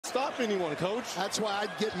stop anyone, Coach. That's why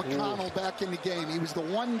I'd get McConnell back in the game. He was the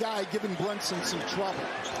one guy giving Brunson some trouble.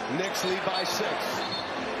 Knicks lead by 6.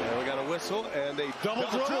 And we got a whistle and a Double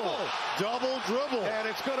dribble. Double dribble. And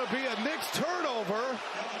it's going to be a Knicks turnover.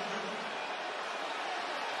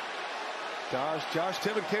 Josh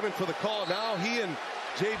Tibbin came in for the call. Now he and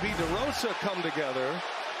J.B. DeRosa come together.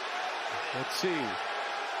 Let's see.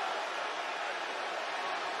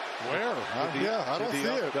 Where? I don't see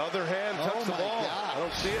it. The other hand touched the ball. God. I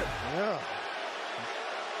don't see it. Yeah.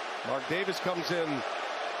 Mark Davis comes in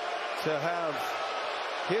to have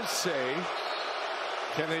his say.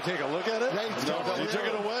 Can they take a look at it? No, he took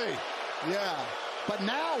it away. Yeah. But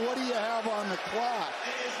now what do you have on the clock?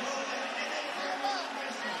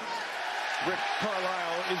 Rick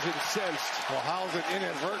Carlisle is incensed. Well, how's it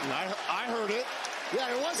inadvertent? I heard it. Yeah,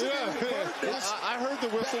 it wasn't inadvertent. I heard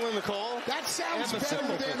the whistle in the call. That sounds And the better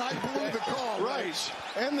signal. than I blew the call. Right.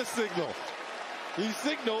 And the signal. He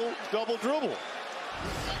signaled double dribble.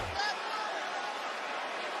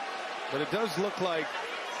 But it does look like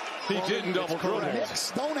he didn't double dribble.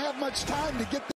 Knicks don't have much time to get